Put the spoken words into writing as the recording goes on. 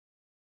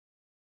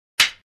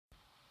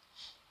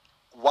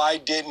why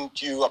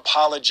didn't you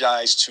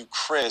apologize to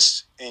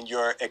Chris in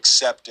your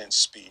acceptance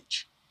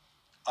speech?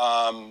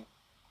 I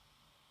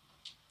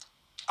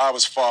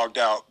was fogged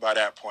out by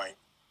that point.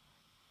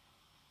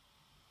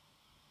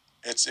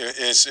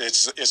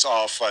 It's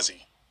all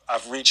fuzzy.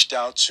 I've reached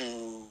out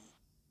to.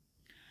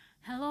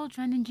 Hello,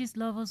 Trending Gist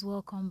lovers.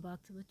 Welcome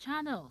back to the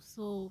channel.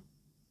 So,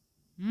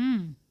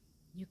 you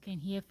can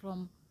hear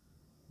from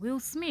Will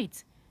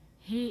Smith.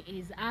 He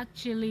is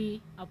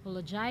actually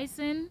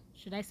apologizing,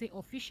 should I say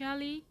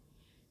officially,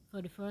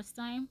 for the first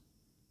time.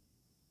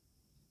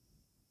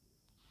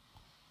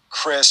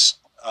 Chris,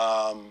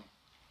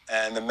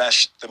 and the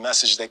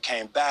message that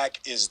came back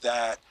is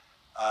that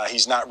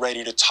he's not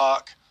ready to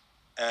talk,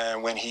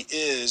 and when he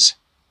is,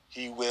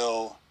 he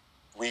will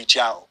reach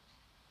out.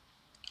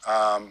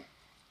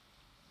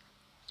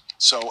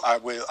 So I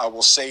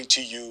will say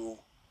to you,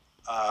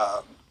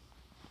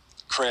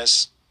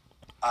 Chris,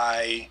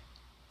 I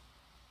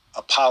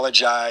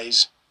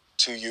apologize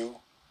to you.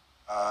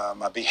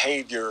 My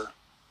behavior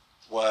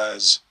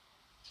was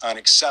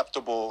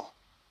unacceptable,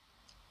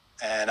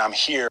 and I'm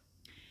here.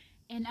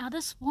 And at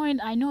this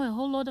point, I know a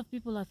whole lot of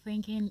people are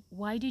thinking,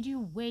 why did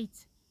you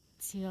wait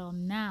till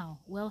now?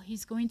 Well,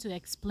 he's going to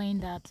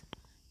explain that.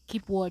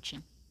 Keep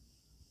watching.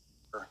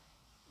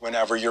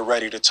 Whenever you're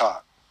ready to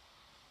talk.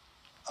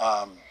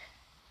 I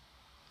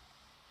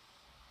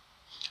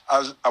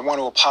want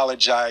to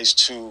apologize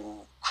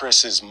to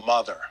Chris's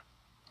mother.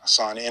 I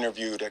saw an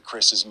interview that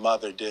Chris's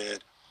mother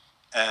did,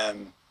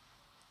 and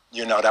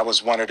that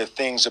was one of the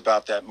things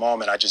about that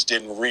moment. I just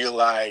didn't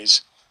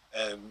realize,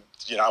 and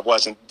I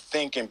wasn't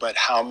thinking, but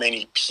how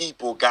many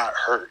people got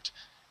hurt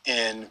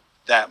in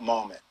that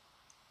moment.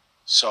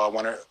 So I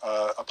want to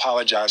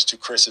apologize to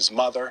Chris's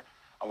mother.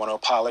 I want to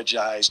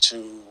apologize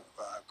to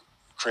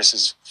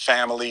Chris's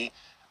family,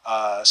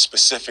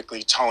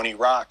 specifically Tony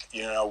Rock.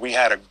 We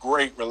had a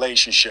great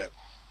relationship.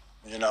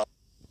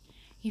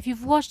 If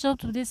you've watched up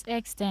to this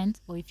extent,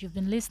 or if you've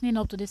been listening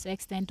up to this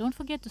extent, don't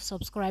forget to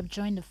subscribe,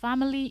 join the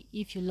family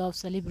if you love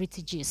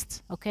celebrity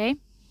gist, okay?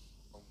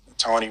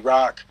 Tony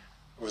Rock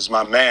was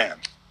my man,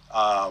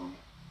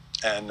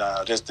 and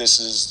this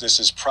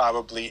is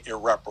probably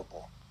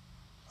irreparable.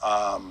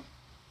 I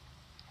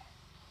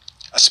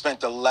spent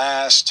the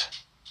last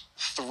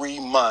 3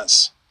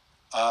 months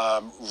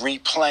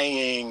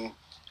replaying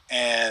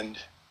and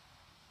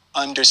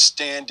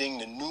understanding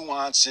the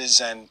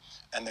nuances and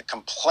the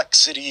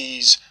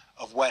complexities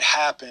of what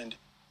happened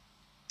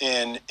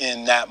in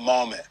that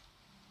moment.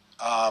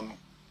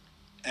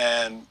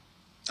 And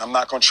I'm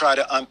not going to try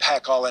to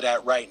unpack all of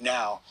that right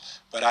now,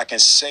 but I can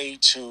say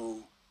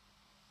to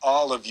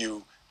all of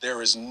you,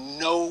 there is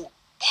no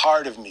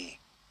part of me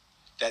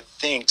that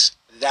thinks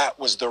that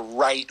was the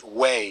right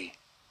way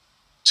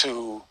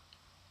to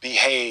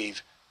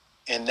behave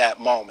in that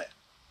moment.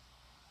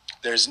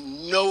 There's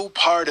no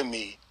part of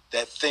me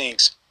that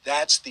thinks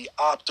that's the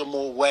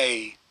optimal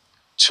way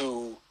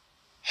to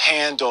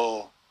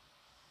handle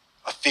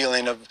a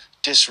feeling of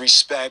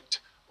disrespect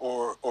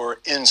or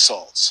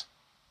insults.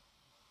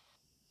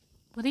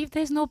 But if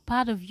there's no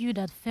part of you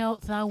that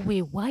felt that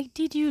way, why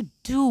did you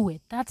do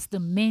it? That's the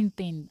main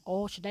thing.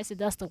 Or should I say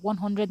that's the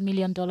 $100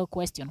 million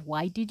question.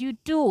 Why did you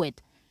do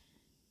it?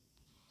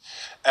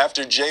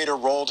 After Jada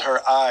rolled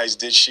her eyes,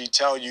 did she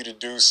tell you to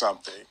do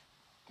something?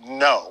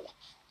 No.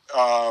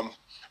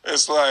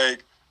 It's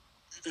like,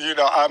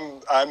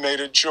 I made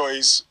a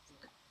choice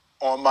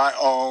on my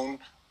own,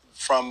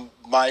 from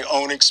my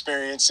own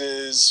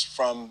experiences,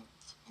 from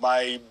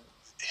my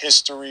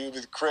history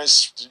with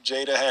Chris.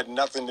 Jada had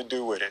nothing to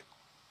do with it.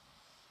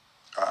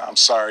 I'm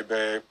sorry,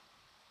 babe.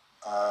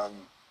 I'm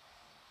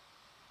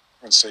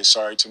going to say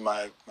sorry to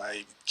my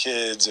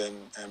kids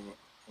and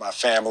my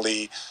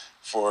family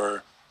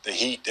for the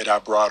heat that I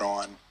brought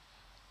on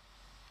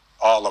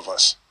all of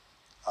us.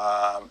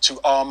 To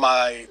all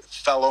my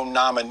fellow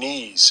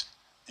nominees,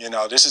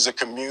 this is a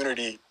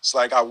community. It's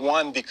like I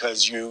won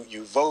because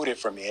you voted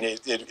for me. And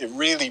it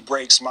really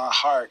breaks my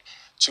heart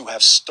to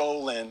have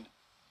stolen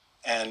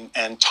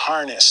and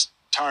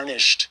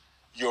tarnished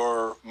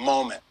your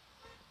moment.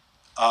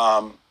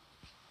 I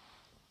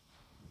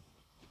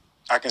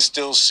can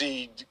still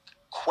see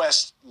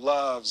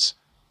Questlove's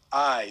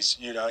eyes.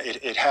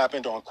 It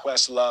happened on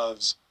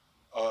Questlove's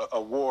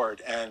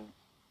award, and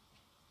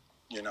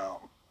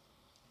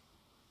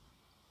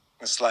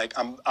it's like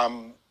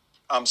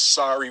I'm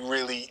sorry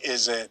really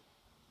isn't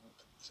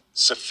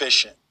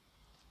sufficient.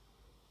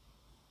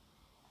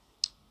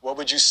 What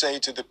would you say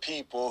to the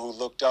people who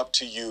looked up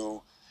to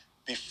you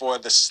before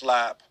the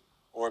slap,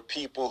 or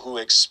people who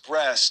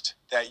expressed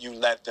that you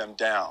let them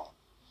down?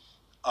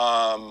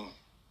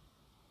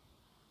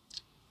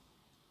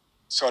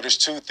 So there's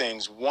two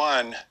things.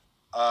 One,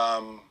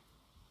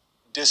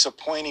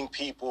 disappointing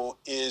people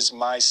is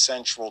my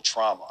central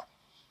trauma.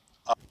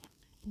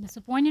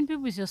 Disappointing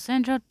people is your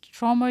central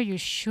trauma. You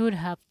should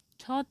have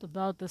thought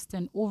about this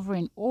thing over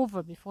and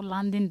over before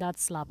landing that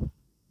slap.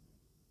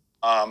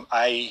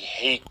 I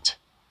hate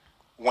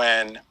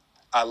when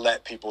I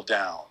let people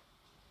down.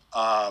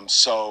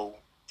 So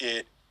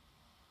it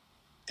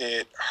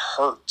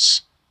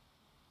hurts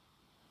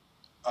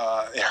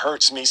it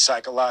hurts me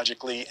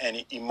psychologically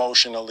and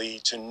emotionally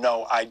to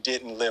know I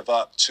didn't live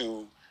up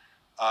to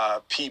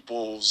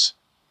people's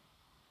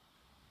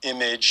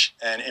image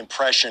and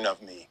impression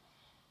of me.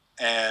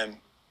 And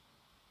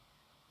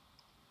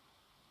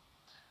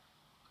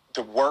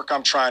the work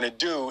I'm trying to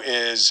do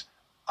is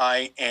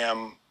I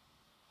am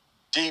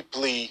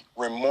deeply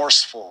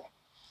remorseful,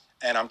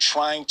 and I'm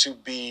trying to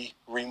be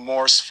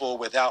remorseful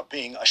without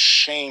being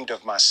ashamed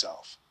of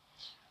myself,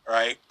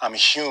 right? I'm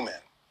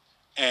human,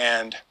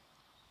 and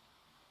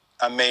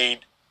I made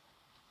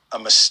a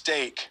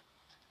mistake,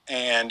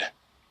 and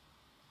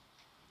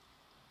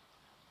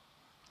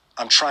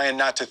I'm trying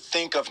not to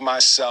think of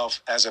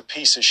myself as a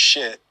piece of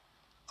shit.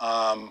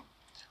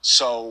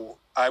 So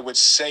I would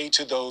say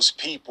to those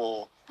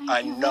people,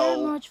 I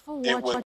know it would